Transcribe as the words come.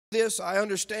This, I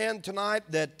understand tonight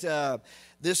that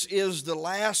this is the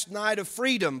last night of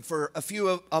freedom for a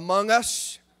few among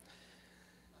us.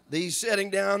 These sitting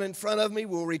down in front of me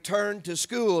will return to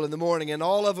school in the morning, and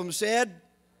all of them said,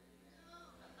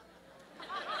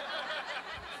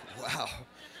 wow.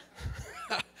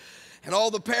 And all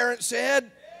the parents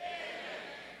said,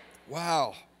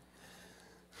 wow.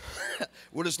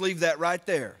 We'll just leave that right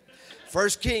there. 1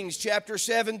 Kings chapter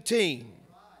 17,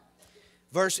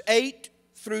 verse 8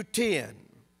 through 10.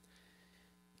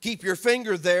 Keep your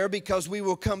finger there because we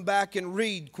will come back and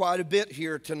read quite a bit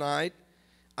here tonight.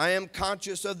 I am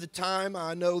conscious of the time.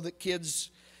 I know that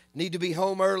kids need to be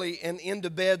home early and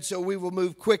into bed, so we will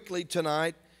move quickly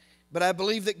tonight. But I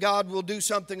believe that God will do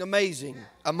something amazing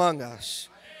among us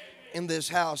in this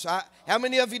house. How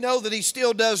many of you know that He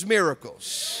still does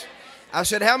miracles? I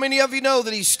said, how many of you know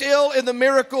that He's still in the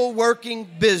miracle working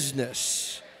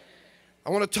business? I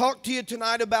want to talk to you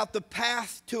tonight about the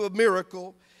path to a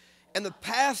miracle. And the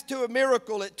path to a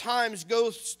miracle at times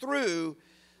goes through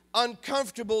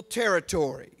uncomfortable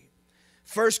territory.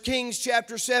 1 Kings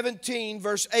chapter 17,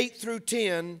 verse 8 through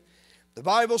 10, the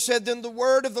Bible said, Then the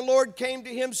word of the Lord came to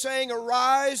him, saying,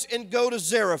 Arise and go to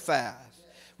Zarephath,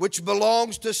 which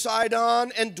belongs to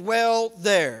Sidon, and dwell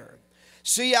there.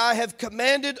 See, I have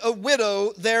commanded a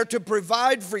widow there to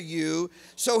provide for you.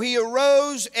 So he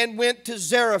arose and went to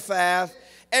Zarephath.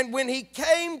 And when he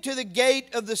came to the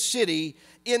gate of the city,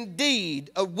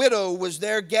 indeed, a widow was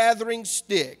there gathering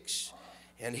sticks.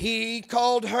 And he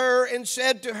called her and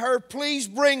said to her, Please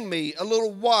bring me a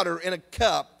little water in a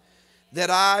cup that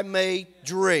I may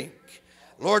drink.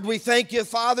 Lord, we thank you,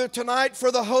 Father, tonight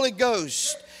for the Holy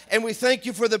Ghost. And we thank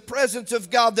you for the presence of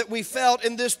God that we felt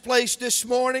in this place this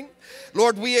morning.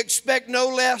 Lord, we expect no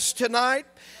less tonight.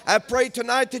 I pray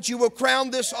tonight that you will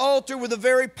crown this altar with the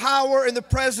very power and the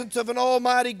presence of an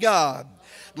almighty God.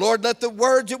 Lord, let the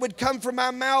words that would come from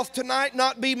my mouth tonight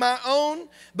not be my own,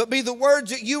 but be the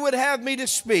words that you would have me to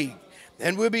speak.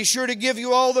 And we'll be sure to give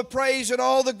you all the praise and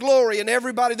all the glory. And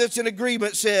everybody that's in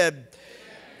agreement said,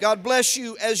 God bless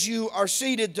you as you are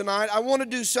seated tonight. I want to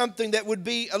do something that would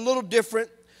be a little different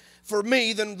for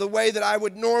me than the way that I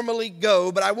would normally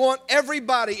go, but I want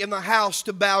everybody in the house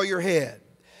to bow your head.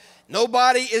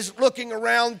 Nobody is looking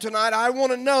around tonight. I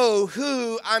want to know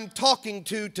who I'm talking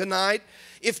to tonight.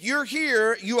 If you're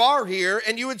here, you are here,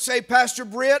 and you would say, Pastor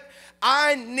Britt,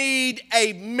 I need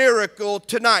a miracle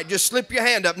tonight. Just slip your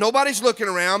hand up. Nobody's looking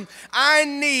around. I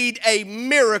need a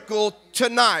miracle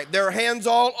tonight. There are hands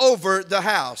all over the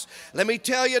house. Let me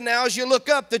tell you now as you look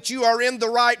up that you are in the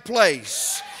right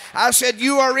place. I said,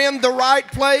 you are in the right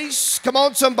place. Come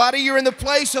on, somebody. You're in the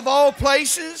place of all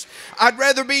places. I'd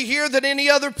rather be here than any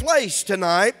other place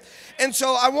tonight. And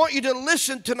so I want you to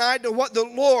listen tonight to what the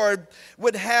Lord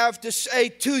would have to say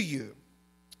to you.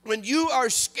 When you are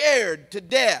scared to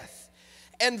death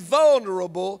and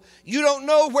vulnerable, you don't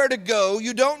know where to go.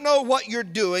 You don't know what you're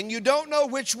doing. You don't know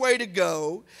which way to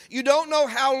go. You don't know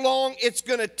how long it's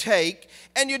going to take.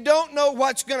 And you don't know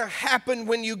what's going to happen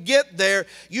when you get there.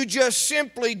 You just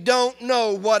simply don't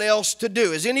know what else to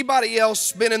do. Has anybody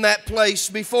else been in that place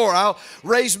before? I'll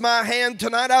raise my hand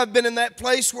tonight. I've been in that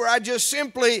place where I just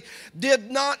simply did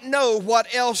not know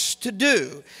what else to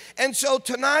do. And so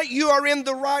tonight you are in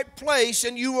the right place,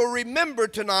 and you will remember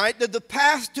tonight that the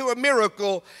path to a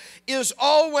miracle is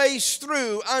always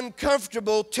through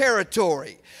uncomfortable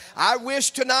territory. I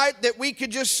wish tonight that we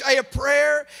could just say a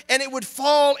prayer and it would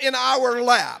fall in our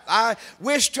lap. I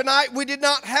wish tonight we did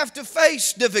not have to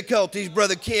face difficulties,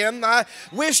 Brother Kim. I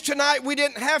wish tonight we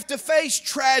didn't have to face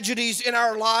tragedies in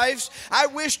our lives. I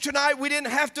wish tonight we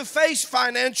didn't have to face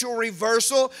financial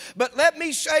reversal. But let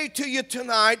me say to you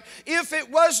tonight, if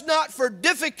it was not for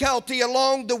difficulty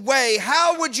along the way,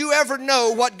 how would you ever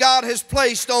know what God has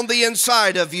placed on the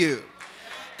inside of you?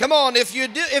 Come on, if you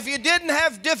didn't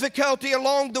have difficulty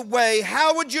along the way,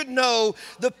 how would you know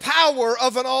the power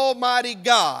of an almighty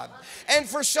God? And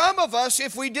for some of us,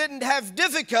 if we didn't have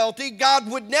difficulty,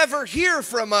 God would never hear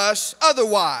from us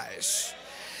otherwise.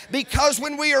 Because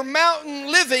when we are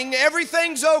mountain living,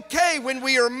 everything's okay when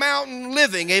we are mountain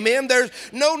living. Amen. There's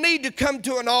no need to come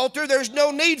to an altar. There's no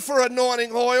need for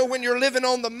anointing oil when you're living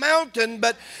on the mountain.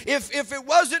 But if it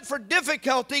wasn't for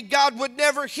difficulty, God would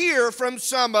never hear from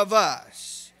some of us.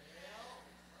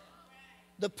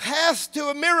 The path to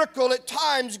a miracle at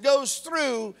times goes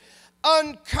through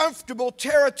uncomfortable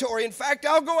territory. In fact,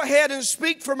 I'll go ahead and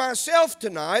speak for myself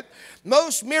tonight.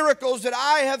 Most miracles that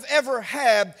I have ever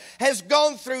had has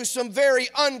gone through some very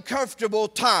uncomfortable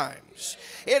times.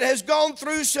 It has gone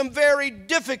through some very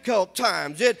difficult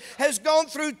times. It has gone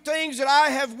through things that I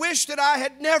have wished that I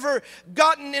had never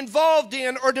gotten involved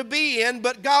in or to be in,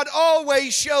 but God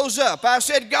always shows up. I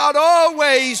said God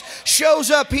always shows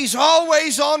up. He's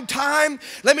always on time.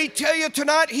 Let me tell you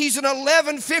tonight, He's an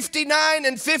 11:59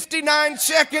 and 59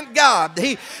 second God.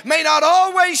 He may not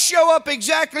always show up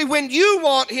exactly when you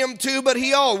want Him to, but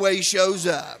He always shows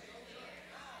up.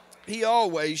 He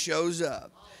always shows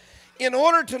up. In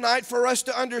order tonight for us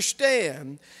to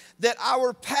understand that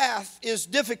our path is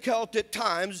difficult at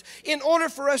times, in order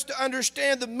for us to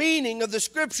understand the meaning of the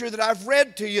scripture that I've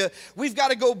read to you, we've got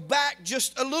to go back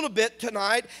just a little bit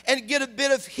tonight and get a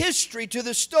bit of history to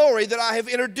the story that I have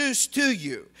introduced to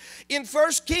you. In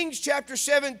 1 Kings chapter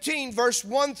 17, verse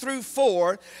 1 through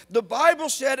 4, the Bible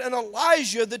said, "And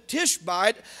Elijah the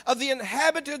Tishbite of the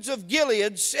inhabitants of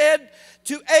Gilead said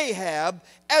to Ahab,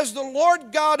 As the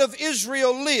Lord God of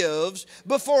Israel lives,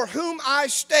 before whom I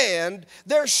stand,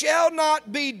 there shall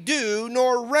not be dew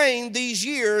nor rain these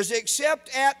years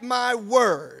except at my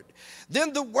word.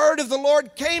 Then the word of the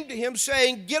Lord came to him,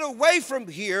 saying, Get away from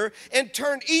here and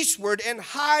turn eastward and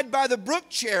hide by the brook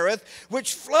Cherith,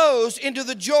 which flows into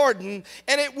the Jordan.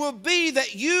 And it will be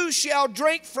that you shall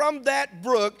drink from that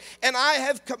brook, and I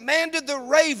have commanded the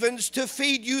ravens to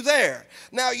feed you there."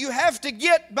 Now you have to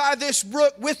get by this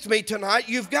brook with me tonight.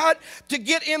 You've got to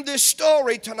get in this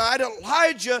story tonight.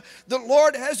 Elijah, the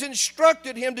Lord has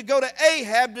instructed him to go to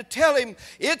Ahab to tell him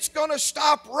it's going to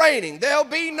stop raining. There'll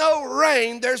be no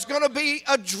rain. There's going to be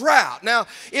a drought. Now,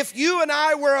 if you and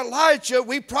I were Elijah,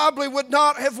 we probably would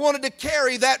not have wanted to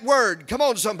carry that word. Come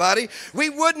on, somebody. We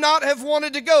would not have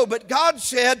wanted to go. But God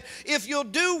said, if you'll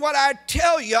do what I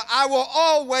tell you, I will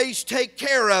always take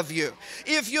care of you.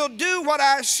 If you'll do what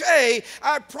I say,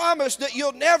 I promise that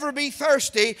you'll never be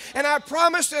thirsty, and I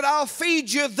promise that I'll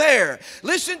feed you there.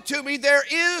 Listen to me. There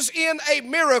is in a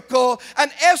miracle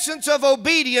an essence of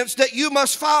obedience that you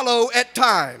must follow at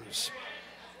times.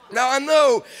 Now, I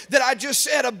know that I just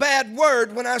said a bad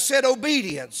word when I said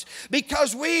obedience,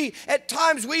 because at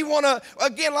times we want to,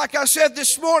 again, like I said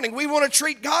this morning, we want to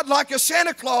treat God like a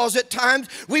Santa Claus at times.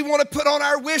 We want to put on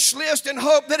our wish list and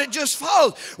hope that it just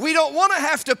falls. We don't want to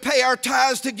have to pay our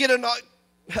tithes to get an...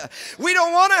 We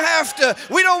don't want to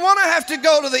have to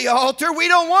go to the altar. We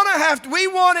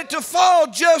want it to fall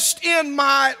just in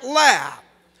my lap.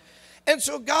 And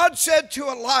so God said to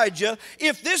Elijah,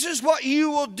 if this is what you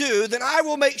will do, then I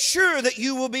will make sure that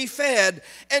you will be fed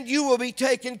and you will be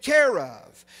taken care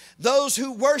of. Those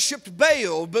who worshiped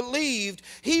Baal believed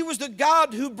he was the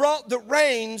God who brought the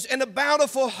rains and a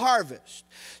bountiful harvest.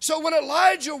 So when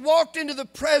Elijah walked into the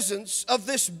presence of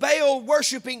this Baal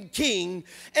worshiping king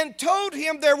and told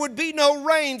him there would be no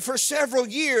rain for several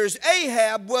years,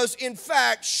 Ahab was in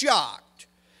fact shocked.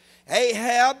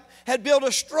 Ahab had built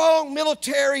a strong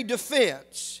military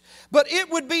defense, but it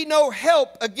would be no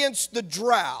help against the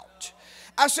drought.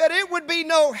 I said it would be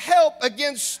no help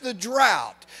against the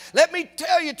drought. Let me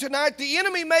tell you tonight, the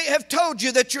enemy may have told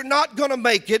you that you're not going to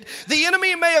make it. The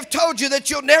enemy may have told you that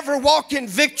you'll never walk in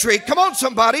victory. Come on,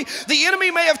 somebody. The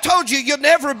enemy may have told you you'll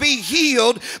never be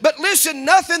healed. But listen,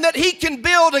 nothing that he can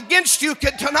build against you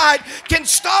tonight can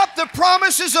stop the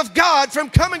promises of God from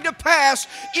coming to pass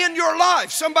in your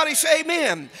life. Somebody say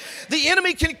amen. The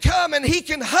enemy can come and he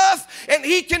can huff and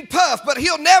he can puff, but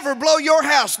he'll never blow your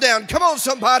house down. Come on,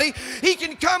 somebody. He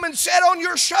can come and sit on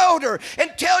your shoulder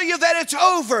and tell you that it's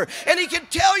over. And he can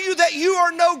tell you that you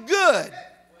are no good.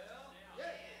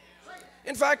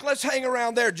 In fact, let's hang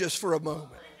around there just for a moment.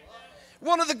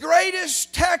 One of the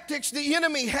greatest tactics the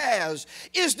enemy has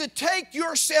is to take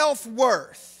your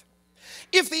self-worth.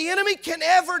 If the enemy can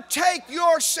ever take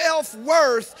your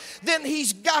self-worth, then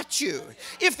he's got you.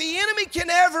 If the enemy can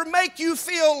ever make you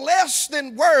feel less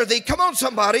than worthy, come on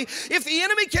somebody, if the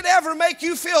enemy can ever make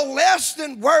you feel less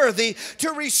than worthy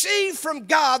to receive from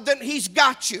God, then he's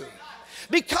got you.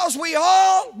 Because we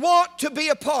all want to be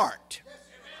a part.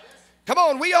 Come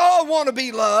on, we all want to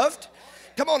be loved.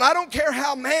 Come on, I don't care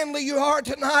how manly you are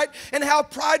tonight and how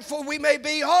prideful we may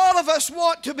be. All of us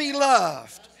want to be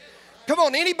loved. Come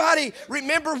on, anybody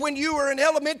remember when you were in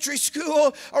elementary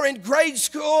school or in grade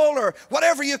school or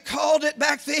whatever you called it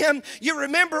back then? You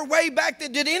remember way back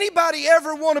then, did anybody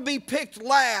ever want to be picked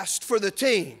last for the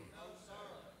team?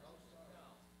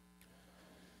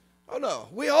 Oh no,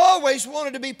 we always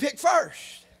wanted to be picked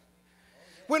first.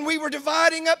 When we were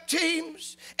dividing up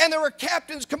teams and there were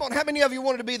captains, come on, how many of you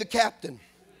wanted to be the captain?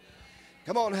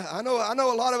 Come on, I know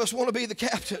a lot of us want to be the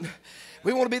captain.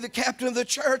 We want to be the captain of the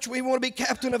church. We want to be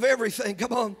captain of everything.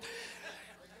 Come on.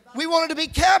 We wanted to be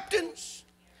captains.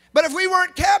 But if we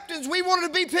weren't captains, we wanted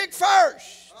to be picked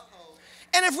first.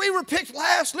 And if we were picked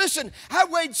last, listen, I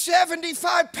weighed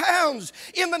 75 pounds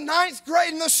in the 9th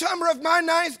grade, in the summer of my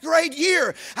 9th grade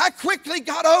year. I quickly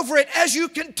got over it, as you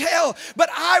can tell, but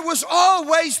I was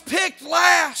always picked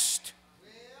last.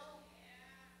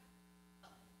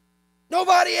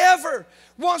 Nobody ever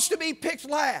wants to be picked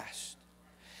last.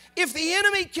 If the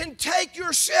enemy can take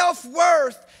your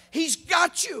self-worth, he's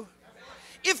got you.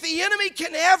 If the enemy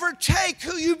can ever take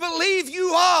who you believe you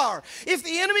are, if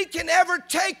the enemy can ever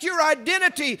take your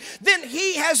identity, then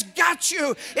he has got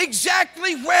you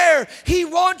exactly where he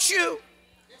wants you.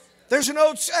 There's an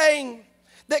old saying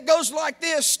that goes like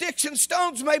this: sticks and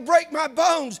stones may break my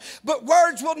bones, but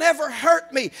words will never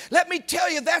hurt me. Let me tell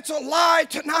you, that's a lie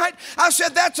tonight. I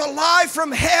said that's a lie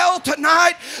from hell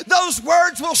tonight. Those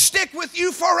words will stick with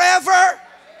you forever.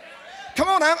 Come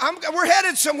on, we're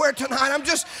headed somewhere tonight. I'm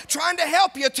just trying to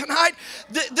help you tonight.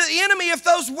 The enemy, if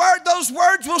those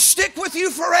words will stick with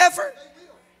you forever.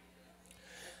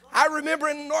 I remember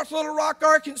in North Little Rock,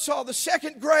 Arkansas, the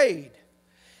 2nd grade,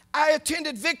 I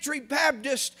attended Victory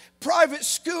Baptist private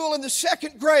school in the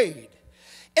 2nd grade.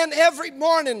 And every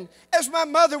morning, as my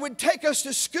mother would take us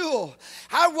to school,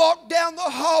 I walked down the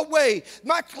hallway.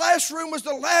 My classroom was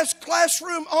the last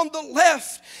classroom on the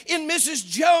left in Mrs.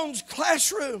 Jones'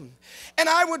 classroom. And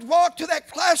I would walk to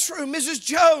that classroom. Mrs.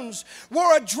 Jones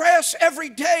wore a dress every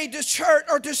day to church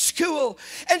or to school.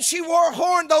 And she wore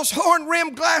those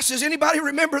horn-rimmed glasses. Anybody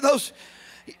remember those?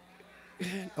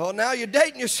 Oh, now you're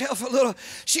dating yourself a little.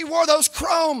 She wore those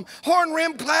chrome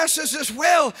horn-rimmed glasses as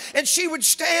well. And she would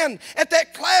stand at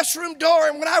that classroom door.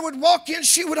 And when I would walk in,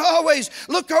 she would always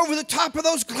look over the top of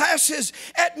those glasses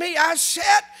at me. I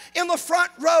sat in the front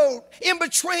row in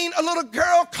between a little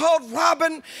girl called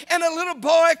Robin and a little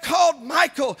boy called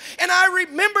Michael. And I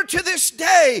remember to this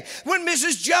day when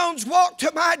Mrs. Jones walked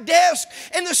to my desk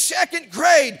in the 2nd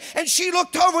grade and she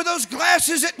looked over those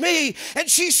glasses at me and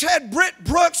she said, "Britt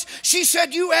Brooks," she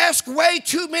said, "you ask way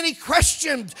too many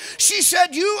questions." She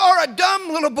said, "You are a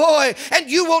dumb little boy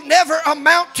and you will never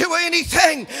amount to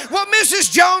anything." Well, Mrs.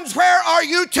 Jones, where are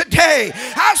you today?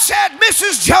 I said,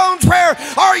 "Mrs. Jones, where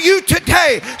are you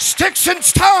today? Sticks and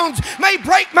stones may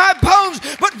break my bones,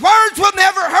 but words will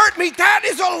never hurt me." That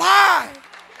is a lie.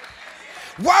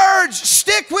 Words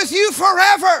stick with you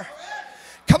forever.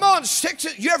 Come on, sticks.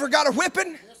 You ever got a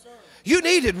whipping? You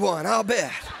needed one, I'll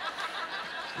bet.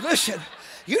 Listen,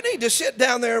 you need to sit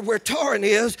down there where Torrin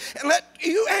is and let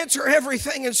you answer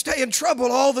everything and stay in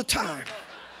trouble all the time.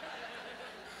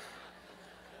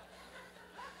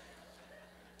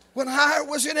 When I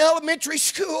was in elementary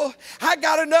school, I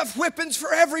got enough whippings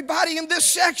for everybody in this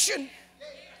section.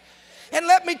 And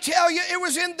let me tell you, it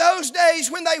was in those days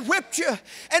when they whipped you.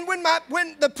 And when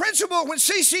the principal, when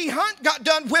C.C. Hunt got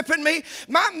done whipping me,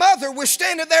 my mother was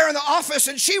standing there in the office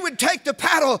and she would take the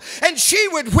paddle and she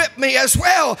would whip me as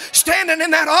well, standing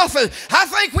in that office. I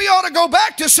think we ought to go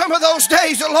back to some of those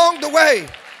days along the way.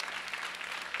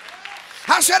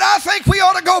 I said, I think we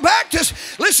ought to go back to,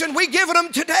 listen, we giving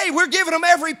them today. We're giving them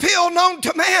every pill known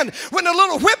to man, when a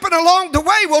little whipping along the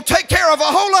way will take care of a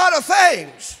whole lot of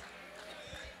things.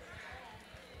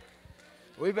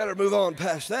 We better move on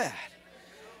past that.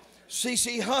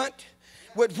 C.C. Hunt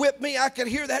would whip me. I could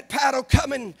hear that paddle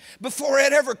coming before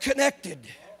it ever connected.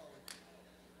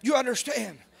 You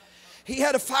understand? He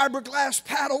had a fiberglass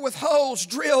paddle with holes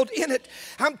drilled in it.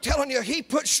 I'm telling you, he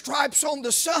put stripes on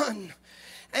the sun.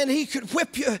 And he could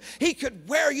whip you, he could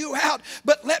wear you out.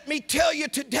 But let me tell you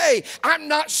today, I'm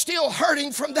not still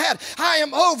hurting from that. I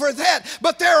am over that.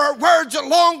 But there are words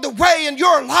along the way in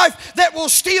your life that will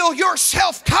steal your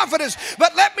self-confidence.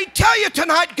 But let me tell you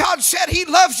tonight, God said he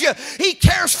loves you. He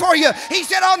cares for you. He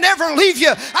said, I'll never leave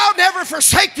you. I'll never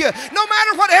forsake you. No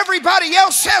matter what everybody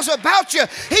else says about you,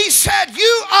 he said,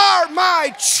 you are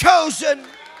my chosen.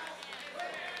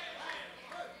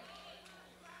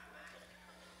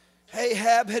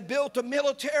 Ahab had built a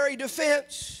military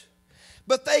defense,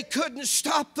 but they couldn't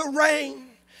stop the rain.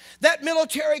 That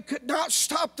military could not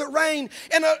stop the rain.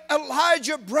 And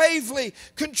Elijah bravely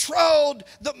controlled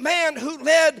the man who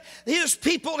led his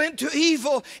people into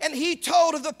evil. And he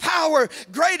told of the power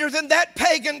greater than that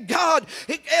pagan god.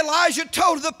 Elijah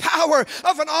told of the power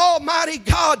of an almighty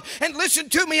God. And listen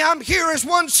to me, I'm here as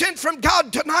one sent from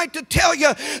God tonight to tell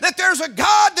you that there's a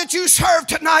God that you serve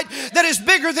tonight that is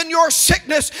bigger than your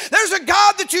sickness. There's a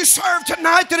God that you serve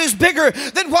tonight that is bigger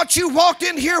than what you walked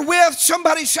in here with.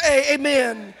 Somebody say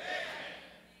amen.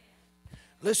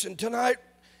 Listen, tonight,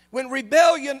 when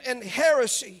rebellion and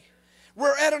heresy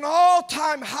were at an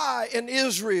all-time high in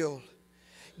Israel,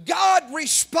 God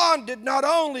responded not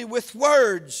only with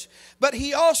words, but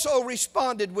he also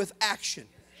responded with action.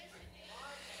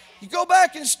 You go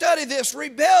back and study this.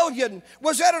 Rebellion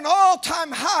was at an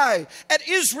all-time high at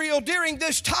Israel during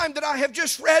this time that I have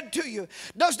just read to you.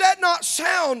 Does that not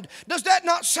sound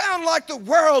like the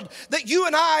world that you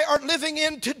and I are living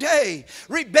in today?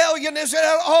 Rebellion is at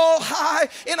an all-high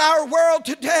in our world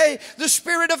today. The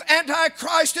spirit of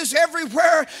Antichrist is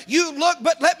everywhere you look,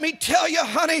 but let me tell you,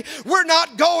 honey, we're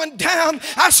not going down.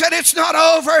 I said it's not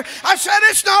over. I said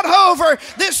it's not over.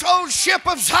 This old ship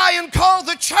of Zion called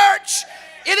the church,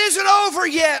 it isn't over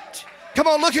yet. Come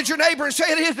on, look at your neighbor and say,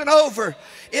 it isn't over.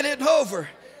 It isn't over.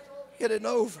 It isn't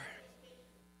over.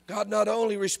 God not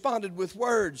only responded with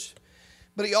words,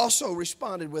 but he also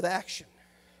responded with action.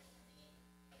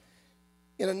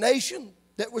 In a nation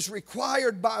that was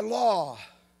required by law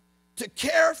to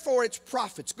care for its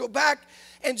prophets. Go back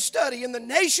and study. In the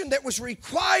nation that was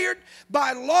required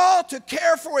by law to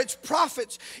care for its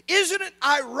prophets, isn't it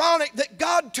ironic that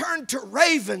God turned to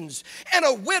ravens and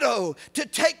a widow to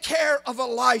take care of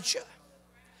Elijah?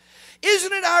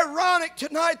 Isn't it ironic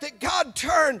tonight that God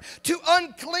turned to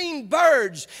unclean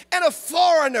birds and a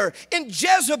foreigner in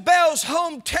Jezebel's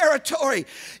home territory?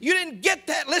 You didn't get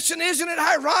that. Listen, isn't it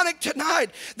ironic tonight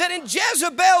that in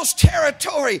Jezebel's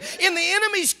territory, in the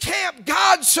enemy's camp,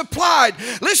 God supplied.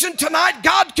 Listen, tonight,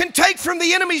 God can take from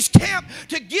the enemy's camp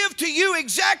to give to you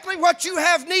exactly what you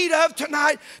have need of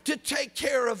tonight to take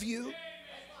care of you.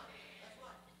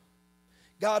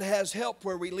 God has help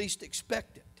where we least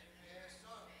expect it.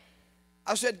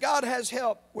 I said, God has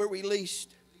help where we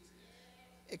least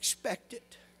expect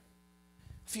it.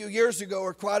 A few years ago,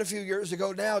 or quite a few years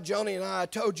ago now, Joni and I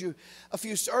told you a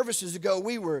few services ago,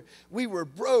 we were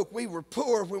broke, we were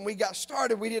poor. When we got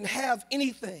started, we didn't have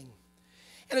anything.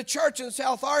 And a church in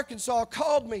South Arkansas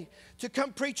called me to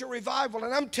come preach a revival.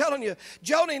 And I'm telling you,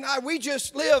 Joni and I, we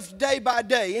just lived day by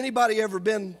day. Anybody ever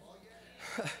been?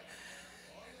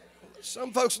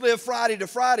 Some folks live Friday to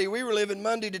Friday. We were living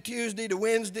Monday to Tuesday to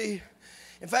Wednesday.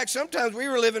 In fact, sometimes we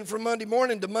were living from Monday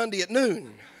morning to Monday at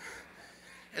noon.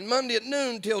 And Monday at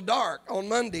noon till dark on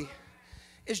Monday.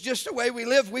 It's just the way we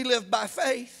live. We live by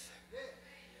faith.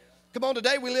 Come on,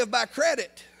 today we live by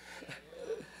credit.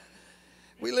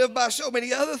 We live by so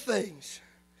many other things.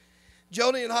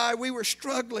 Joni and I, we were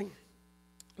struggling,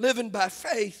 living by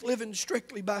faith, living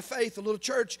strictly by faith. A little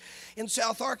church in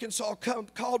South Arkansas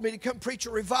called me to come preach a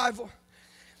revival.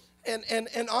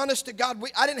 And honest to God,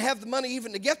 I didn't have the money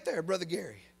even to get there, Brother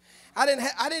Gary. I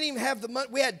didn't even have the money.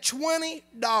 We had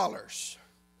 $20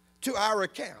 to our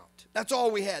account. That's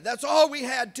all we had. That's all we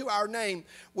had to our name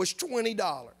was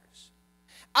 $20.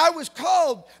 I was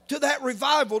called to that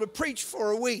revival to preach for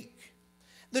a week.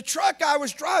 The truck I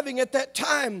was driving at that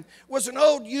time was an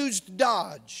old used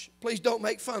Dodge. Please don't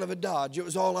make fun of a Dodge. It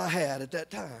was all I had at that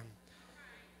time.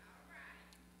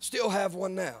 Still have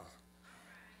one now.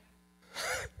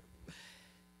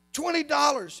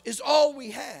 $20 is all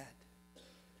we had.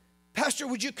 Pastor,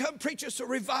 would you come preach us a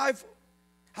revival?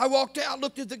 I walked out,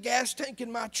 looked at the gas tank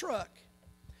in my truck.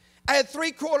 I had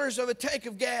 3/4 of a tank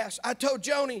of gas. I told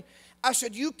Joni, I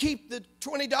said, you keep the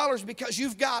 $20 because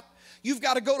you've got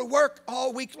to go to work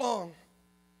all week long.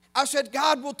 I said,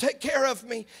 God will take care of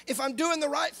me. If I'm doing the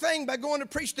right thing by going to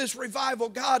preach this revival,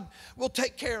 God will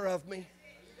take care of me.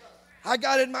 I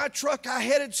got in my truck. I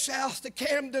headed south to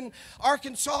Camden,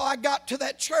 Arkansas. I got to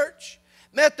that church,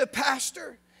 met the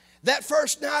pastor. That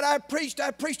first night I preached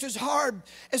as hard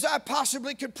as I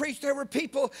possibly could preach. There were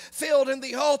people filled in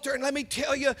the altar. And let me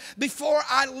tell you, before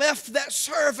I left that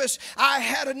service, I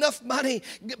had enough money.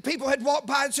 People had walked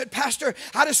by and said, Pastor,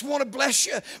 I just want to bless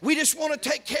you. We just want to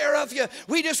take care of you.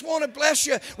 We just want to bless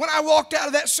you. When I walked out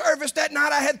of that service that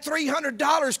night, I had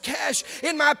 $300 cash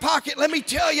in my pocket. Let me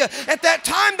tell you, at that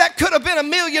time, that could have been $1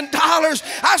 million.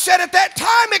 I said at that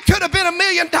time, it could have been $1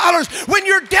 million. When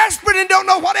you're desperate and don't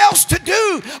know what else to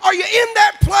do, are you in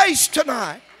that place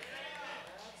tonight?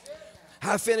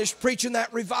 I finished preaching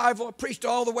that revival. I preached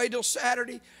all the way till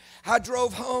Saturday. I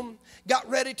drove home, got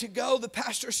ready to go. The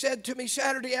pastor said to me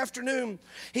Saturday afternoon,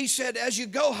 he said, as you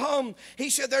go home, he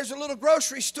said, there's a little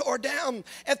grocery store down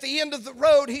at the end of the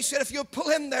road. He said, if you'll pull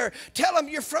in there, tell them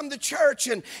you're from the church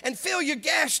and fill your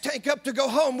gas tank up to go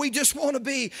home. We just want to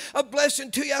be a blessing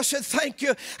to you. I said, thank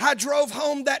you. I drove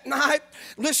home that night.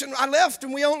 Listen, I left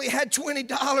and we only had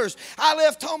 $20. I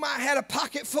left home, I had a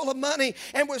pocket full of money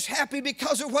and was happy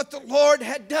because of what the Lord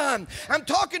had done. I'm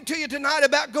talking to you tonight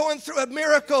about going through a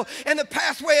miracle. And the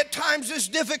pathway at times is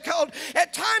difficult.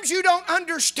 At times you don't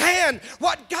understand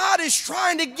what God is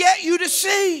trying to get you to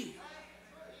see.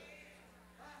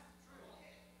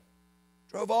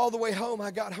 Drove all the way home.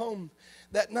 I got home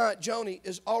that night. Joni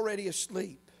is already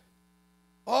asleep.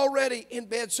 Already in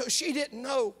bed. So she didn't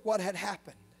know what had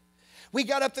happened. We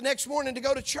got up the next morning to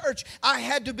go to church. I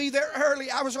had to be there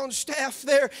early. I was on staff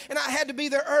there, and I had to be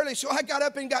there early. So I got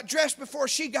up and got dressed before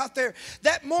she got there.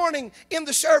 That morning in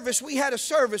the service, we had a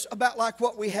service about like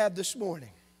what we had this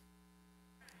morning.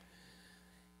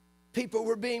 People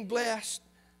were being blessed.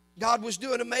 God was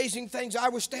doing amazing things. I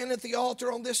was standing at the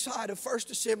altar on this side of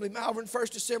First Assembly, Malvern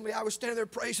First Assembly. I was standing there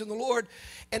praising the Lord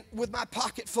and with my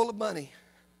pocket full of money.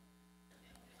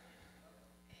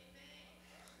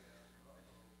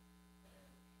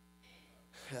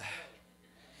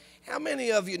 How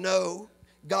many of you know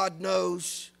God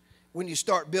knows when you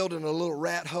start building a little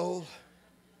rat hole?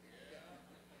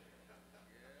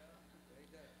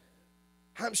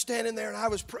 I'm standing there and I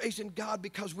was praising God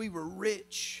because we were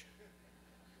rich.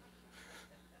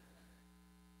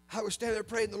 I was standing there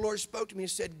praying, and the Lord spoke to me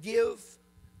and said, give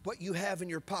what you have in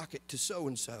your pocket to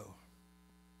so-and-so.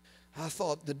 I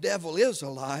thought, the devil is a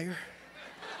liar.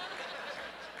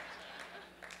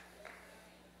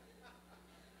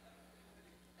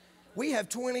 We have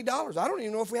 $20. I don't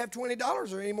even know if we have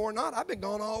 $20 or anymore or not. I've been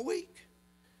gone all week.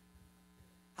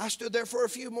 I stood there for a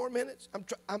few more minutes.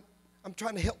 I'm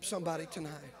trying to help somebody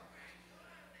tonight.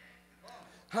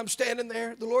 I'm standing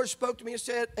there. The Lord spoke to me and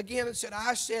said,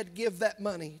 I said, give that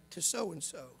money to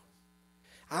so-and-so.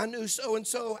 I knew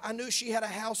so-and-so. I knew she had a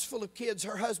house full of kids.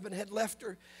 Her husband had left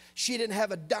her. She didn't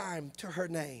have a dime to her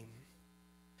name.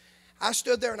 I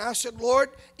stood there and I said, Lord,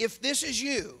 if this is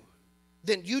you,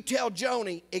 then you tell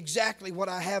Joni exactly what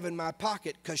I have in my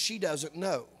pocket because she doesn't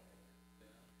know.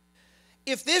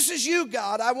 If this is you,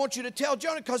 God, I want you to tell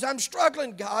Joni because I'm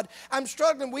struggling, God. I'm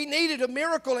struggling. We needed a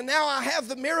miracle, and now I have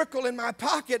the miracle in my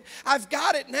pocket. I've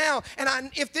got it now.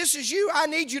 And if this is you, I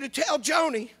need you to tell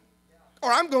Joni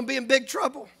or I'm going to be in big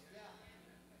trouble.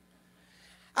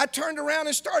 I turned around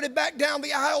and started back down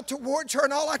the aisle towards her,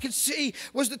 and all I could see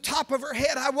was the top of her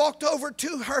head. I walked over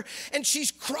to her, and she's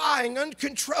crying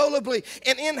uncontrollably,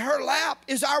 and in her lap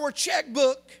is our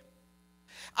checkbook.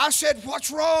 I said,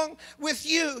 what's wrong with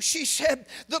you? She said,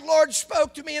 the Lord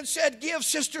spoke to me and said, give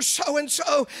sister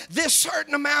so-and-so this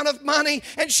certain amount of money.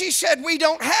 And she said, we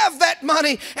don't have that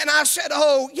money. And I said,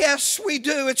 oh, yes, we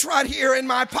do. It's right here in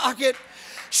my pocket.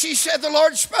 She said, the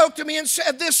Lord spoke to me and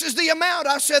said, this is the amount.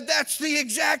 I said, that's the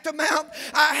exact amount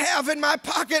I have in my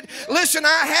pocket. Listen,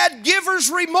 I had giver's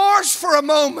remorse for a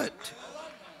moment.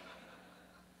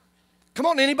 Come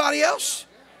on, anybody else?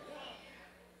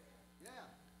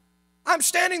 I'm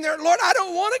standing there, Lord, I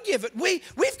don't want to give it.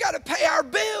 We've got to pay our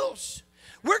bills.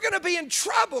 We're going to be in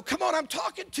trouble. Come on, I'm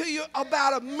talking to you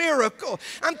about a miracle.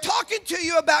 I'm talking to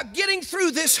you about getting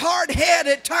through this hard head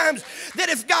at times that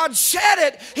if God said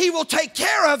it, He will take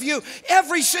care of you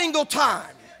every single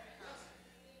time.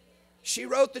 She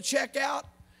wrote the check out.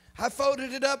 I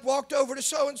folded it up, walked over to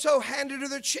so-and-so, handed her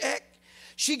the check.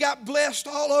 She got blessed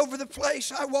all over the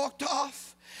place. I walked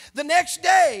off. The next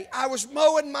day, I was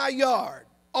mowing my yard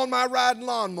on my riding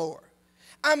lawnmower.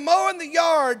 I'm mowing the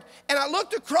yard, and I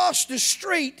looked across the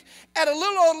street at a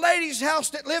little old lady's house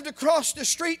that lived across the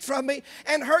street from me,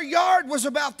 and her yard was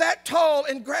about that tall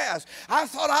in grass. I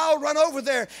thought, I'll run over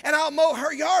there and I'll mow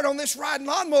her yard on this riding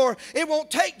lawnmower. It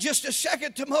won't take just a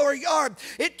second to mow her yard.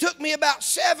 It took me about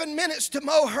 7 minutes to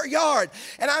mow her yard,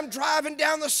 and I'm driving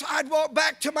down the sidewalk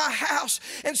back to my house,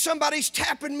 and somebody's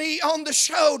tapping me on the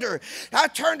shoulder. I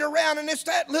turned around, and it's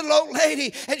that little old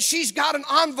lady, and she's got an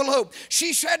envelope.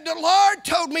 She said, the Lord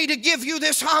told me to give you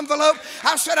this envelope.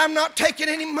 I said, I'm not taking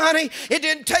any money. It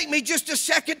didn't take me just a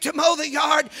second to mow the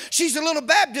yard. She's a little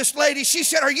Baptist lady. She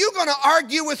said, are you going to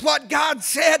argue with what God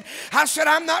said? I said,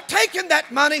 I'm not taking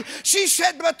that money. She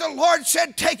said, but the Lord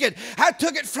said, take it. I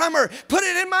took it from her, put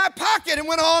it in my pocket, and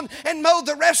went on and mowed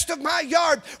the rest of my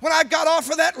yard. When I got off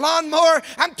of that lawnmower,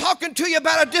 I'm talking to you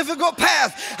about a difficult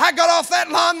path. I got off that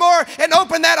lawnmower and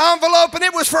opened that envelope, and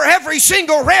it was for every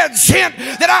single red cent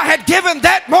that I had given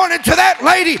that morning to that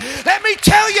lady. Let me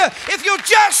tell you, if you'll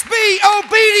just be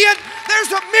obedient,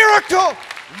 there's a miracle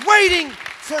waiting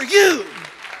for you.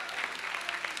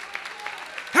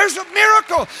 There's a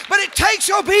miracle, but it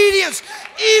takes obedience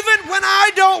even when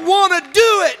I don't want to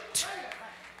do it.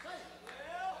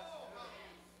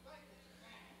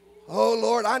 Oh,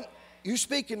 Lord, you're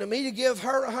speaking to me to give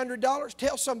her $100?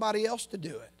 Tell somebody else to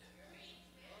do it.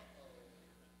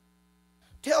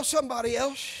 Tell somebody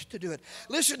else to do it.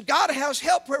 Listen, God has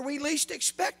help where we least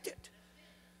expect it.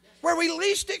 where we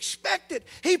least expect it.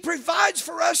 He provides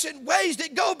for us in ways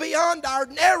that go beyond our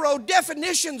narrow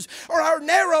definitions or our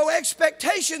narrow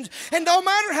expectations. And no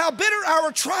matter how bitter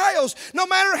our trials, no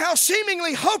matter how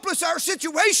seemingly hopeless our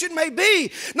situation may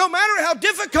be, no matter how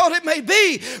difficult it may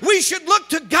be, we should look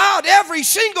to God every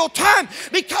single time,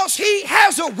 because He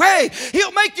has a way.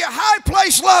 He'll make your high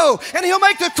place low, and He'll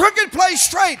make the crooked place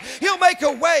straight. He'll make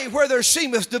a way where there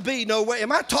seemeth to be no way.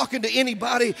 Am I talking to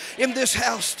anybody in this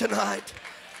house tonight?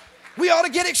 We ought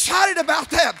to get excited about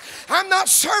that. I'm not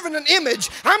serving an image.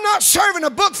 I'm not serving a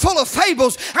book full of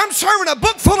fables. I'm serving a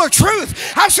book full of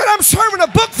truth. I said I'm serving a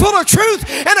book full of truth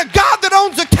and a God that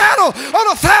owns the cattle on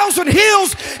 1,000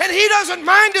 hills, and He doesn't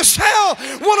mind to sell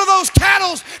one of those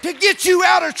cattle to get you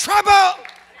out of trouble.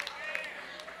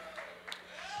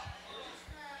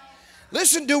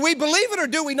 Listen, do we believe it or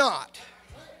do we not?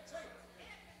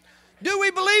 Do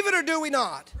we believe it or do we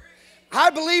not? I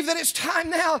believe that it's time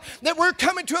now that we're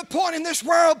coming to a point in this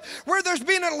world where there's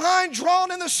been a line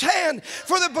drawn in the sand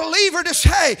for the believer to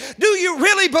say, do you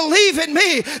really believe in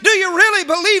me? Do you really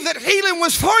believe that healing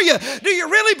was for you? Do you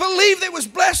really believe that it was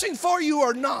blessing for you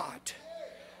or not?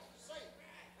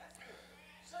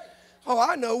 Oh,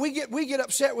 I know. We get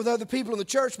upset with other people in the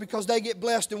church because they get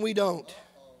blessed and we don't.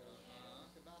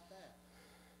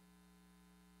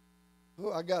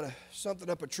 Oh, I got something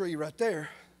up a tree right there.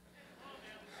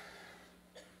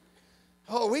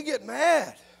 Oh, we get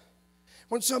mad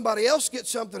when somebody else gets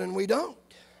something and we don't.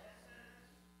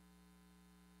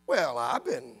 Well, I've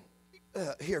been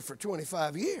here for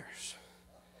 25 years.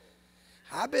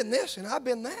 I've been this and I've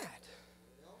been that.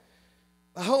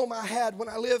 The home I had when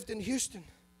I lived in Houston,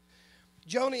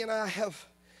 Joni and I have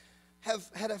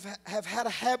had a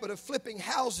habit of flipping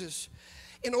houses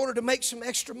in order to make some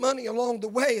extra money along the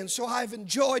way. And so I've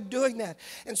enjoyed doing that.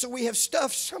 And so we have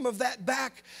stuffed some of that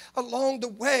back along the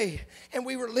way. And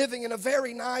we were living in a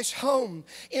very nice home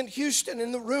in Houston.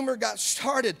 And the rumor got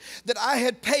started that I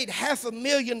had paid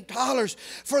 $500,000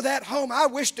 for that home. I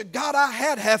wish to God I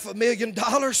had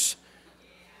 $500,000.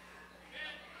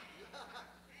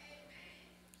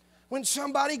 When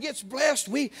somebody gets blessed,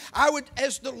 I would,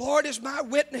 as the Lord is my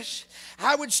witness,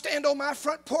 I would stand on my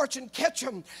front porch and catch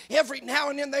them. Every now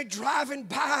and then they're driving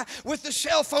by with the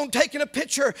cell phone taking a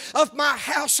picture of my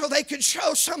house so they could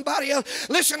show somebody else.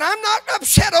 Listen, I'm not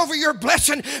upset over your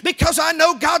blessing, because I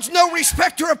know God's no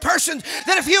respecter of persons,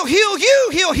 that if He'll heal you,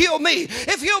 He'll heal me.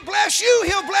 If He'll bless you,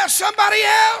 He'll bless somebody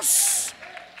else.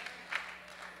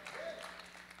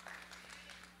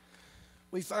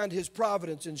 We find His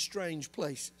providence in strange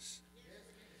places.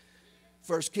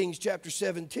 1 Kings chapter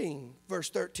 17, verse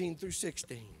 13 through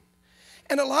 16.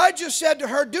 And Elijah said to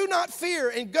her, do not fear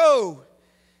and go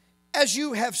as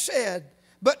you have said,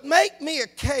 but make me a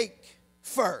cake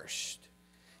first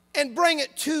and bring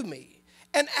it to me.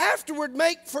 And afterward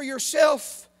make some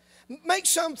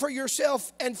for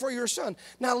yourself and for your son.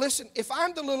 Now listen, if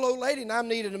I'm the little old lady and I'm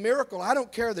needing a miracle, I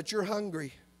don't care that you're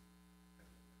hungry.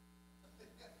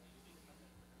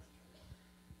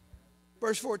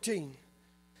 Verse 14.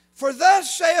 For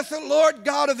thus saith the Lord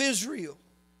God of Israel,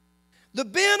 the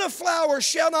bin of flour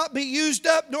shall not be used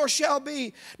up, nor shall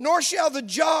the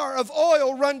jar of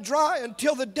oil run dry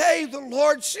until the day the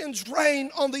Lord sends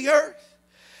rain on the earth.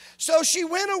 So she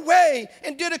went away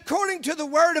and did according to the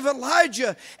word of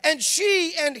Elijah, and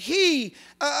she and he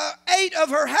ate of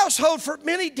her household for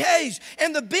many days,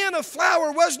 and the bin of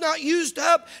flour was not used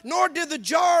up, nor did the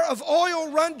jar of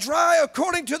oil run dry,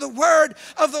 according to the word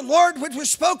of the Lord which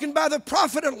was spoken by the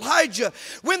prophet Elijah.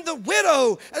 When the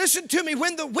widow, listen to me,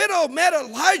 when the widow met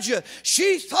Elijah,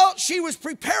 she thought she was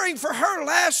preparing for her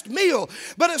last meal,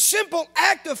 but a simple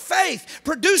act of faith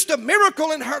produced a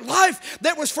miracle in her life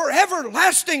that was forever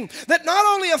lasting, that not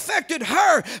only affected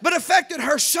her, but affected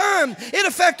her son. It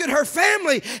affected her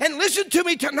family. And listen to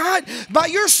me tonight, by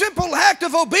your simple act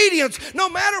of obedience, no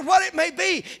matter what it may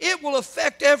be, it will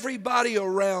affect everybody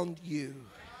around you.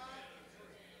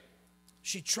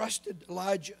 She trusted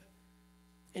Elijah,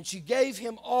 and she gave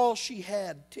him all she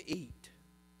had to eat.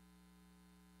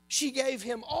 She gave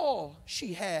him all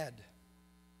she had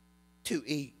to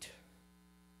eat.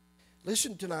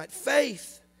 Listen tonight,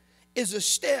 faith is a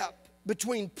step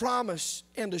between promise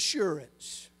and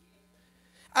assurance.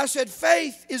 I said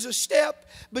faith is a step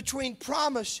between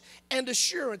promise and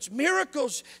assurance.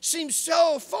 Miracles seem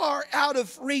so far out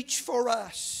of reach for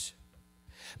us.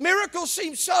 Miracles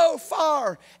seem so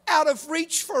far out of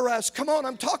reach for us. Come on,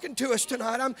 I'm talking to us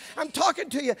tonight. I'm talking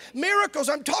to you. Miracles,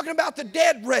 I'm talking about the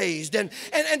dead raised and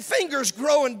fingers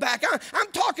growing back.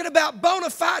 I'm talking about bona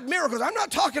fide miracles. I'm not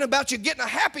talking about you getting a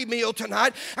Happy Meal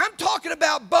tonight. I'm talking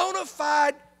about bona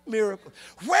fide miracles.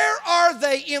 Where are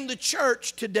they in the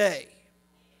church today?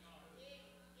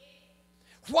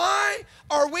 Why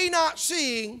are we not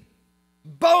seeing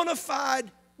bona fide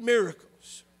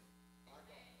miracles?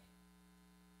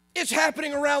 It's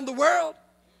happening around the world.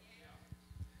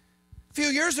 A few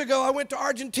years ago, I went to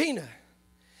Argentina.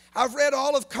 I've read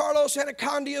all of Carlos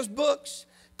Anacondia's books,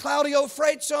 Claudio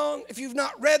Freixon. If you've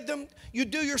not read them, you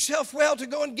do yourself well to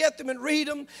go and get them and read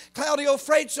them. Claudio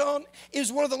Freixon is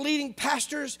one of the leading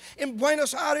pastors in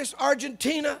Buenos Aires,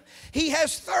 Argentina. He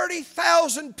has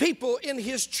 30,000 people in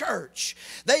his church.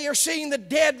 They are seeing the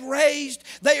dead raised.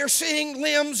 They are seeing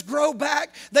limbs grow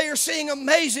back. They are seeing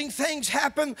amazing things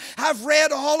happen. I've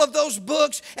read all of those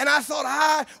books, and I thought,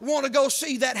 I want to go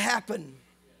see that happen.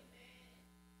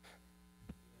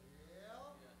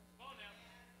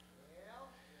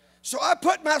 So I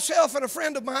put myself and a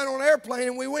friend of mine on an airplane,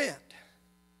 and we went.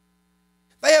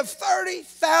 They have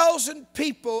 30,000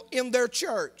 people in their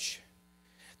church.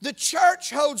 The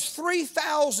church holds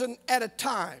 3,000 at a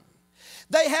time.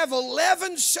 They have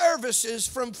 11 services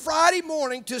from Friday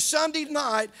morning to Sunday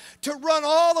night to run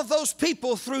all of those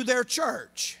people through their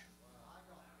church.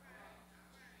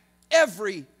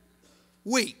 Every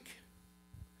week.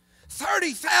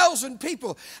 30,000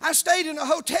 people. I stayed in a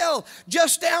hotel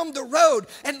just down the road,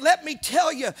 and let me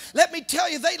tell you,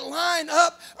 they line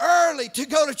up early to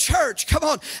go to church. Come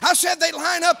on. I said they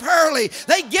line up early.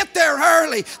 They get there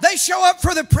early. They show up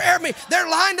for the prayer meeting. They're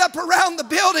lined up around the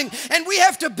building, and we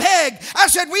have to beg. I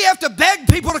said we have to beg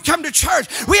people to come to church.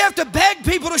 We have to beg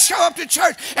people to show up to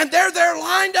church, and they're there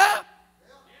lined up.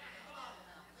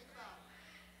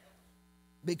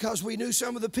 Because we knew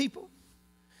some of the people.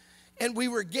 And we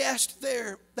were guests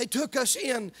there. They took us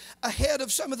in ahead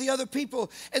of some of the other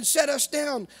people and set us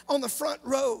down on the front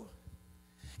row.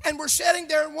 And we're sitting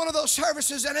there in one of those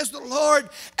services, and as the Lord,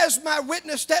 as my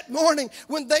witness that morning,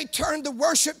 when they turned the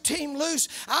worship team loose,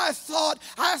 I thought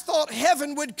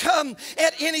heaven would come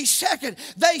at any second.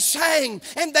 They sang,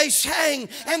 and they sang,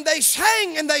 and they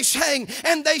sang, and they sang,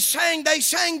 and they sang, they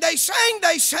sang, they sang,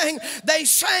 they sang, they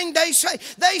sang, they sang.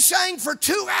 They sang for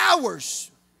 2 hours.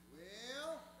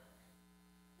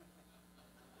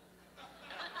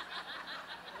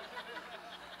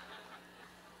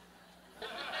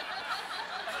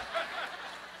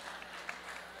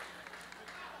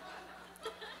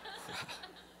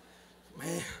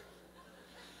 Man,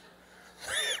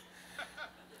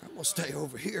 I'm going to stay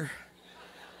over here.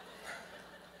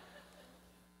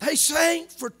 They sang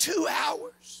for 2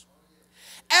 hours.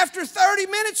 After 30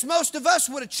 minutes, most of us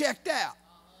would have checked out.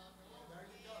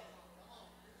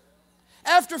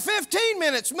 After 15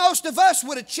 minutes, most of us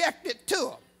would have checked it to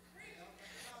them.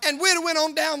 And we'd have went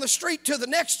on down the street to the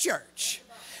next church.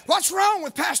 What's wrong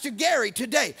with Pastor Gary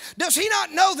today? Does he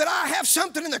not know that I have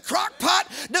something in the crock pot?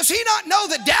 Does he not know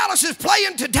that Dallas is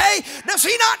playing today? Does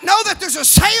he not know that there's a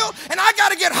sale and I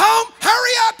got to get home?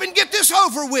 Hurry up and get this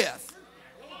over with.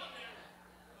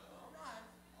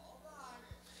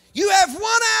 You have 1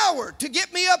 hour to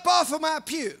get me up off of my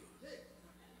pew.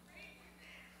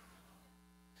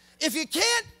 If you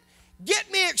can't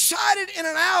get me excited in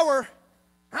an hour,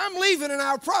 I'm leaving and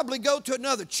I'll probably go to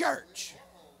another church.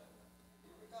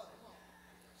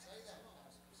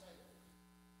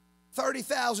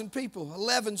 30,000 people,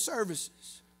 11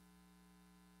 services.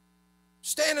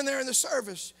 Standing there in the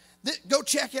service, go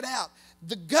check it out.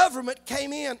 The government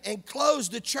came in and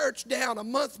closed the church down a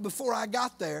month before I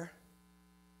got there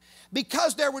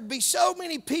because there would be so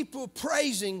many people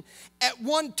praising at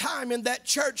one time in that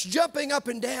church, jumping up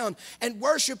and down and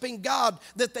worshiping God,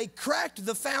 that they cracked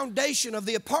the foundation of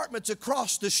the apartments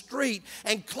across the street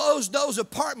and closed those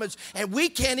apartments, and we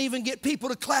can't even get people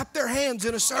to clap their hands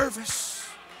in a service.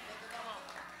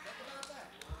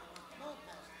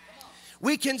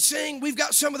 We can sing. We've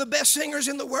got some of the best singers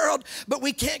in the world, but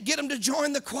we can't get them to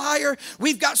join the choir.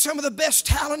 We've got some of the best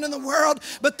talent in the world,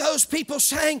 but those people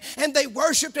sang and they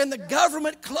worshiped, and the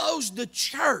government closed the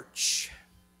church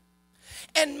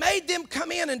and made them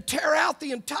come in and tear out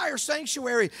the entire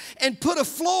sanctuary and put a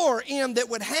floor in that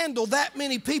would handle that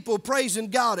many people praising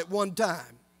God at one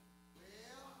time.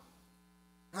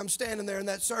 I'm standing there in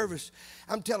that service.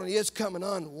 I'm telling you, it's coming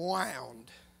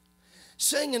unwound.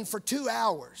 Singing for 2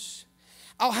 hours.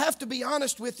 I'll have to be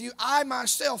honest with you. I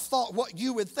myself thought what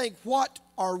you would think. What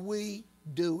are we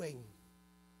doing?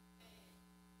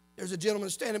 There's a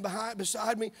gentleman standing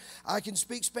beside me. I can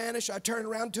speak Spanish. I turned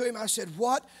around to him. I said,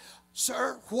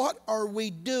 Sir, what are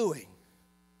we doing?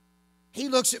 He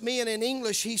looks at me, and in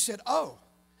English he said, oh,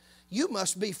 you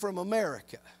must be from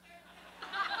America.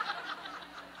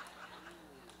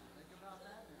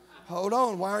 Hold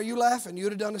on, why are you laughing?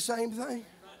 You'd have done the same thing.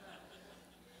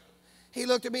 He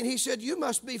looked at me and he said, you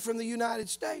must be from the United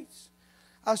States.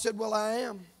 I said, well, I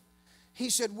am. He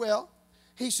said, well,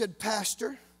 He said,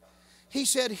 Pastor, he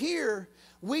said, here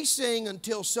we sing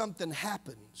until something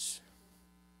happens.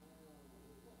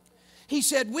 He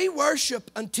said, we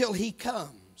worship until he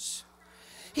comes.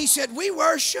 He said, we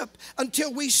worship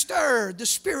until we stir the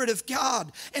Spirit of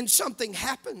God and something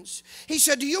happens. He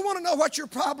said, do you want to know what your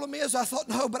problem is? I thought,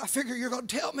 no, but I figure you're going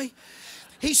to tell me.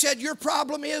 He said, your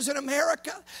problem is in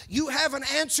America, you have an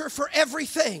answer for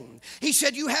everything. He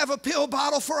said, you have a pill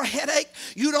bottle for a headache.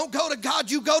 You don't go to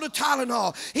God, you go to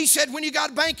Tylenol. He said, when you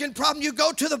got a banking problem, you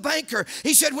go to the banker.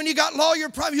 He said, when you got lawyer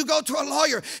problem, you go to a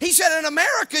lawyer. He said, in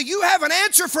America, you have an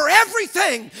answer for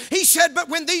everything. He said, but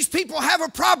when these people have a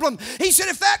problem, he said,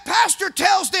 if that pastor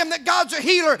tells them that God's a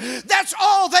healer, that's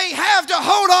all they have to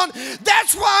hold on.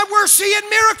 That's why we're seeing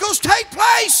miracles take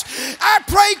place. I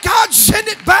pray God send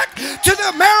it back to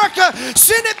the America,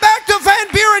 send it back to Van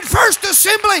Buren First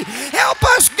Assembly. Help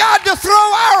us, God, to throw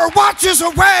our watches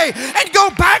away and go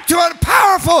back to a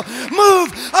powerful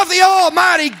move of the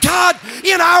Almighty God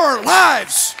in our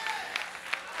lives.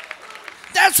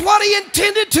 That's what he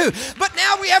intended to. But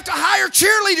now we have to hire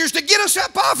cheerleaders to get us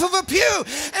up off of a pew.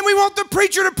 And we want the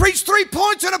preacher to preach 3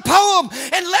 points in a poem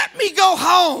and let me go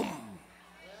home.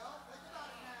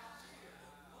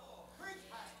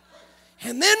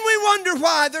 And then we wonder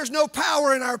why there's no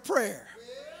power in our prayer.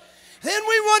 Then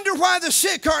we wonder why the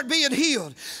sick aren't being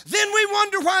healed. Then we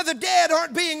wonder why the dead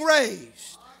aren't being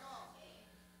raised.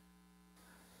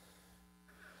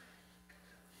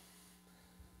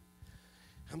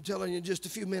 I'm telling you, in just a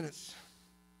few minutes,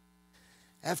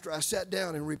 after I sat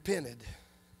down and repented,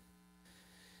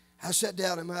 I sat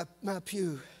down in my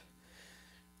pew,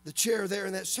 the chair there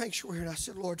in that sanctuary, and I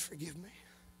said, Lord, forgive me.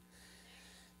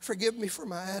 Forgive me for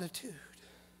my attitude.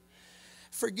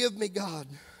 Forgive me, God,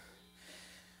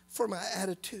 for my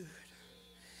attitude.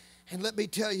 And let me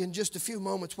tell you, in just a few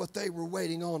moments, what they were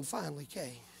waiting on finally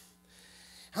came.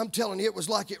 I'm telling you, it was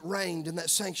like it rained in that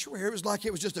sanctuary. It was like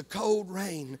it was just a cold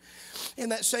rain in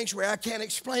that sanctuary. I can't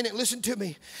explain it. Listen to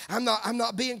me. I'm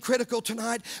not being critical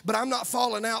tonight, but I'm not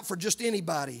falling out for just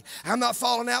anybody. I'm not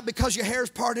falling out because your hair's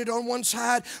parted on one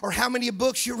side or how many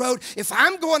books you wrote. If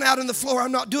I'm going out on the floor,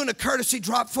 I'm not doing a courtesy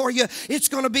drop for you. It's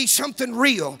going to be something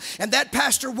real. And that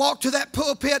pastor walked to that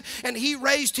pulpit and he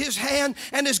raised his hand,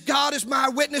 and as God is my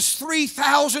witness,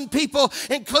 3,000 people,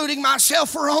 including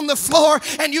myself, were on the floor,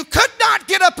 and you could not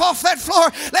get up off that floor.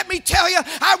 Let me tell you,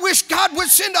 I wish God would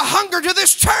send a hunger to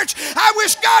this church. I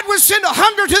wish God would send a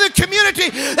hunger to the community,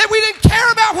 that we didn't care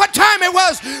about what time it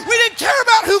was. We didn't care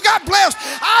about who got blessed.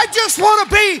 I just want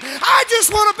to be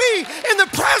in the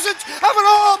presence of an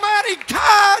almighty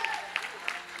God.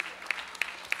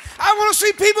 I want to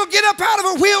see people get up out of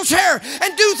a wheelchair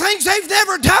and do things they've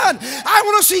never done. I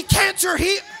want to see cancer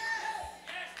healed.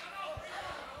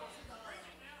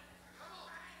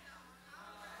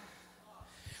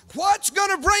 What's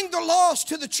going to bring the lost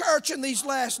to the church in these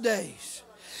last days?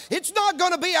 It's not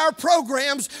going to be our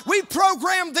programs. We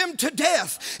programmed them to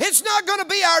death. It's not going to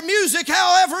be our music,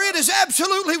 however, it is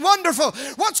absolutely wonderful.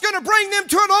 What's going to bring them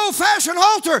to an old-fashioned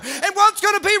altar and what's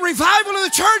going to be revival in the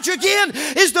church again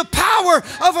is the power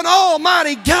of an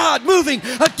almighty God moving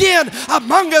again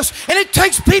among us. And it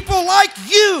takes people like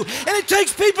you and it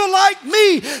takes people like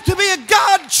me to be a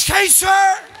God chaser.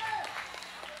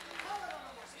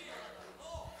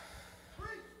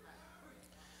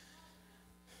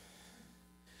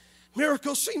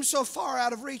 Miracles seem so far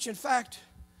out of reach. In fact,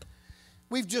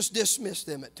 we've just dismissed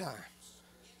them at times.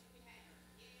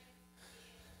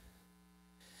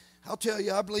 I'll tell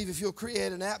you, I believe if you'll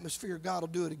create an atmosphere, God will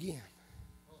do it again.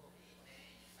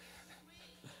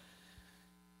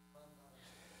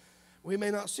 We may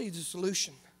not see the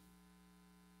solution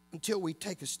until we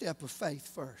take a step of faith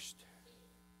first.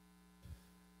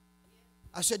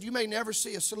 I said, you may never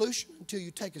see a solution until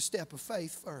you take a step of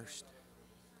faith first.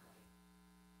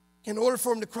 In order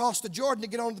for them to cross the Jordan to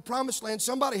get onto the promised land,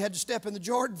 somebody had to step in the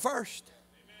Jordan first.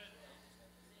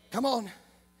 Come on.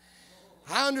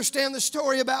 I understand the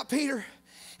story about Peter.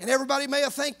 And everybody may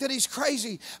have think that he's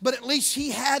crazy, but at least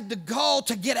he had the gall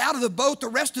to get out of the boat. The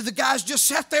rest of the guys just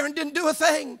sat there and didn't do a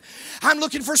thing. I'm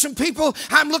looking for some people.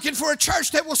 I'm looking for a church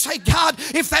that will say, God,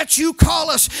 if that's you, call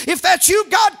us. If that's you,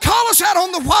 God, call us out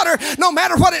on the water, no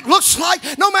matter what it looks like,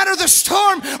 no matter the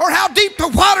storm or how deep the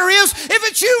water is. If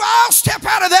it's you, I'll step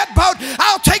out of that boat.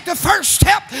 I'll take the first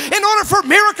step in order for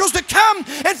miracles to come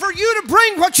and for you to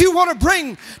bring what you want to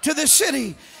bring to this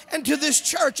city and to this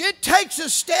church. It takes a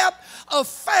step of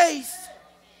faith.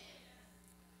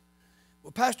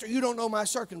 Well, Pastor, you don't know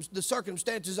the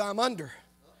circumstances I'm under.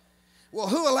 Well,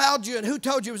 who allowed you and who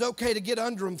told you it was okay to get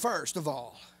under them first of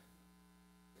all?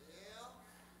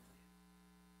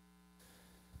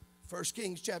 1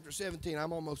 Kings chapter 17,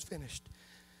 I'm almost finished.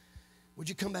 Would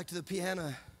you come back to the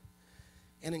piano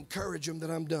and encourage them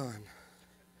that I'm done?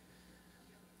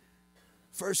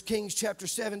 1 Kings chapter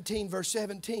 17, verse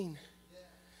 17.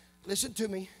 Listen to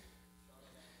me.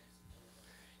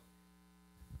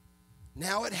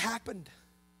 Now it happened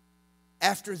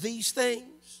after these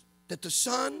things that the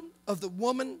son of the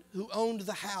woman who owned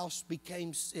the house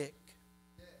became sick.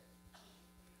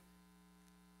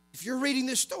 If you're reading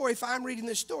this story, if I'm reading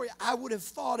this story, I would have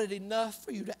thought it enough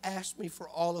for you to ask me for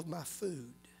all of my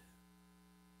food.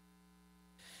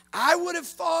 I would have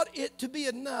thought it to be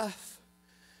enough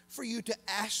for you to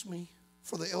ask me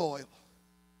for the oil.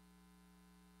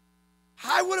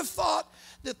 I would have thought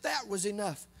that that was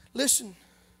enough. Listen,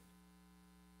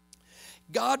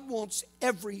 God wants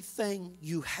everything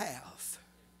you have.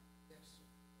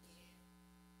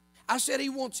 I said He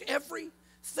wants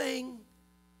everything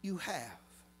you have.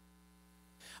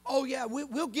 Oh yeah,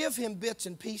 we'll give Him bits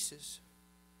and pieces.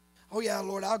 Oh yeah,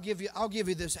 Lord, I'll give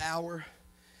you this hour.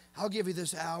 I'll give you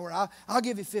this hour. I'll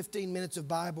give you 15 minutes of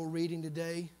Bible reading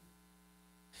today.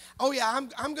 Oh yeah,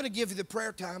 I'm going to give you the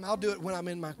prayer time. I'll do it when I'm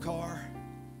in my car.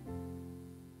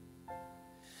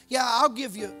 Yeah, I'll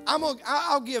give you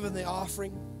the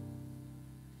offering.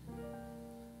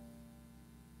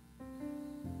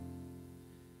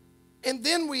 And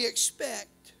then we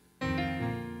expect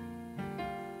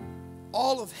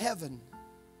all of heaven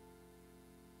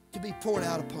to be poured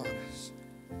out upon us.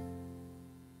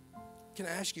 Can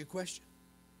I ask you a question?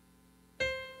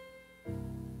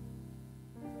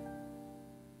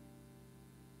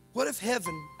 What if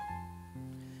heaven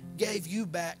gave you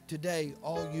back today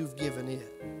all you've given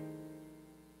it?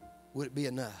 Would it be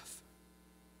enough?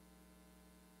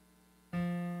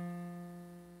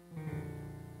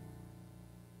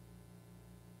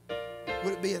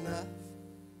 Would it be enough?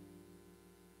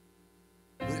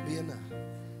 Would it be enough?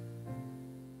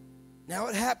 Now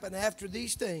it happened after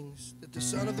these things that the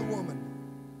son of the woman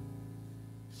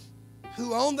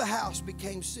who owned the house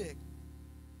became sick.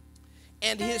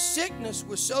 And his sickness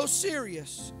was so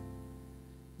serious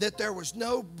that there was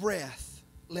no breath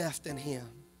left in him.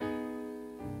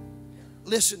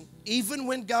 Listen, even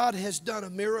when God has done a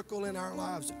miracle in our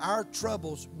lives, our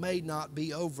troubles may not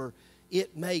be over.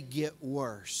 It may get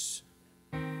worse.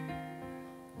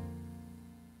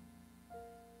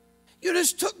 You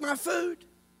just took my food.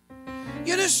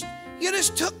 You just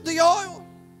took the oil.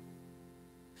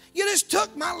 You just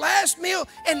took my last meal.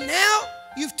 And now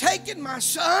you've taken my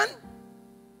son.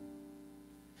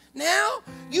 Now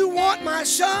you want my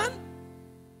son.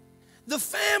 The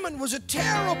famine was a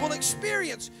terrible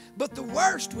experience, but the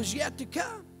worst was yet to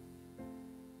come.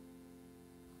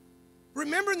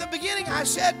 Remember in the beginning I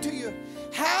said to you,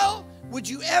 how would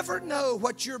you ever know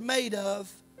what you're made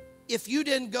of if you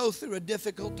didn't go through a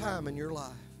difficult time in your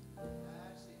life?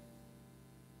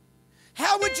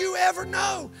 How would you ever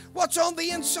know what's on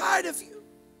the inside of you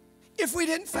if we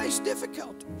didn't face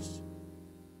difficulties?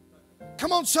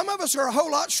 Come on, some of us are a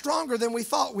whole lot stronger than we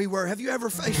thought we were. Have you ever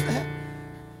faced that?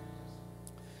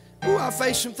 Ooh, I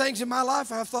faced some things in my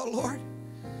life. I thought, Lord,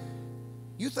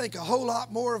 you think a whole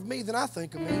lot more of me than I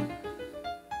think of me.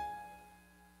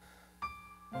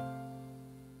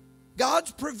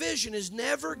 God's provision is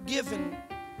never given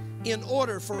in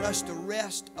order for us to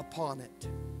rest upon it.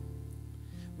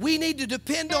 We need to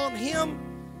depend on Him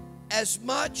as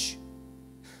much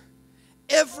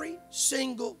every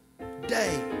single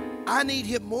day. I need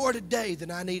Him more today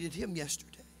than I needed Him yesterday.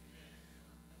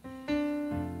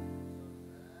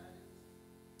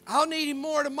 I'll need Him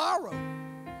more tomorrow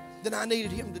than I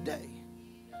needed Him today.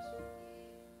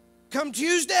 Come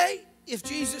Tuesday, if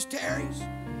Jesus tarries,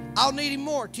 I'll need Him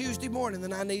more Tuesday morning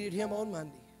than I needed Him on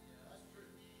Monday.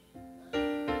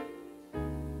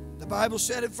 The Bible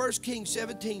said in 1 Kings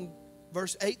 17,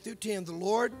 verse 8 through 10, the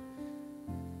Lord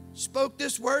spoke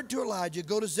this word to Elijah,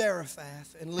 go to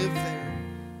Zarephath and live there.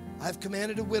 I've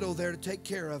commanded a widow there to take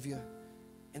care of you.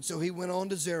 And so he went on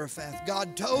to Zarephath.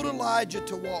 God told Elijah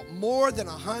to walk more than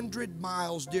 100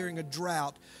 miles during a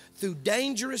drought through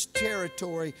dangerous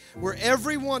territory where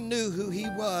everyone knew who he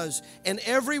was and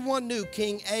everyone knew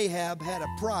King Ahab had a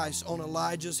price on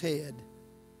Elijah's head.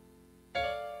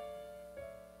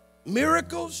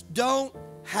 Miracles don't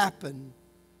happen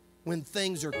when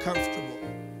things are comfortable.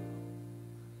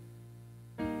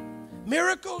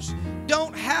 Miracles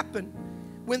don't happen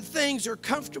when things are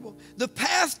comfortable. The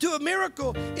path to a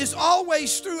miracle is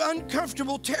always through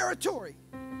uncomfortable territory.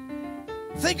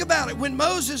 Think about it. When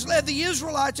Moses led the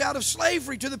Israelites out of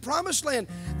slavery to the promised land,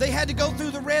 they had to go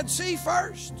through the Red Sea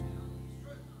first.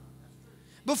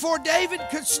 Before David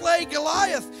could slay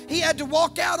Goliath, he had to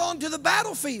walk out onto the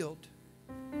battlefield.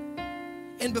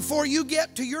 And before you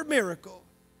get to your miracle,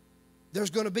 There's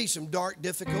going to be some dark,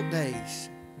 difficult days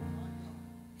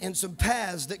and some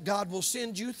paths that God will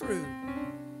send you through.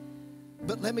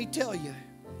 But let me tell you,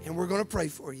 and we're going to pray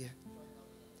for you.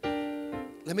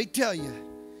 Let me tell you,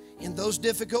 in those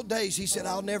difficult days, He said,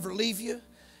 I'll never leave you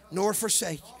nor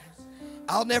forsake you.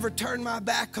 I'll never turn my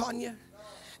back on you.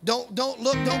 Don't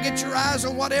get your eyes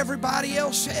on what everybody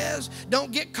else says.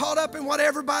 Don't get caught up in what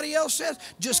everybody else says.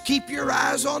 Just keep your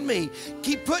eyes on me.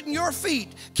 Keep putting your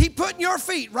feet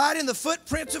right in the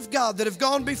footprints of God that have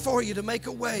gone before you to make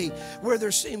a way where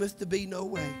there seemeth to be no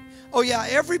way. Oh yeah,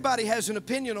 everybody has an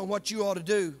opinion on what you ought to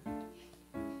do.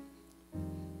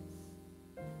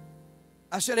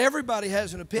 I said everybody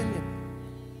has an opinion.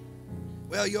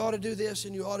 Well, you ought to do this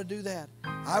and you ought to do that.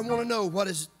 I want to know, what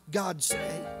does God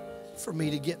say for me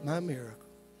to get my miracle?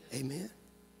 Amen.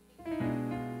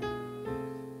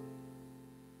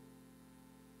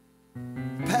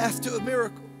 The path to a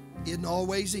miracle isn't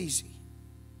always easy.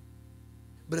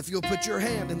 But if you'll put your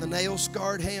hand in the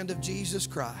nail-scarred hand of Jesus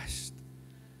Christ,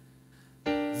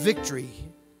 victory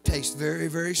tastes very,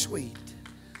 very sweet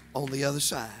on the other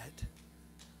side.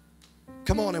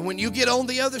 Come on, and when you get on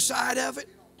the other side of it,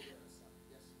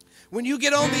 when you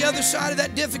get on the other side of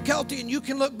that difficulty and you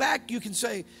can look back, you can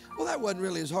say, well, that wasn't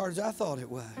really as hard as I thought it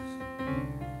was.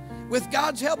 With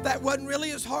God's help, that wasn't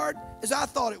really as hard as I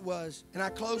thought it was. And I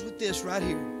close with this right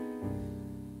here.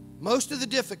 Most of the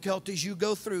difficulties you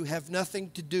go through have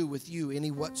nothing to do with you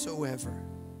any whatsoever.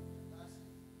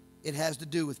 It has to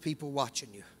do with people watching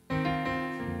you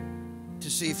to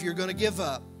see if you're going to give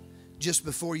up just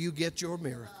before you get your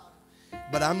miracle.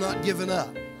 But I'm not giving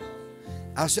up.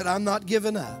 I said, I'm not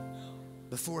giving up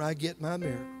before I get my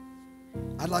miracle.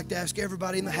 I'd like to ask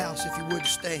everybody in the house if you would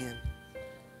stand.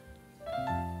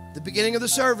 At the beginning of the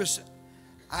service,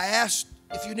 I asked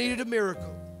if you needed a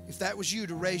miracle, if that was you,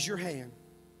 to raise your hand.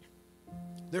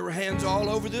 There were hands all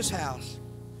over this house.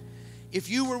 If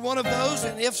you were one of those,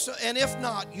 and if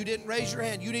not, you didn't raise your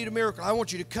hand, you need a miracle, I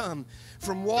want you to come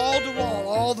from wall to wall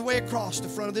all the way across the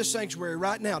front of this sanctuary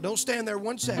right now. Don't stand there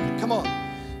 1 second. Come on.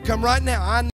 Come right now.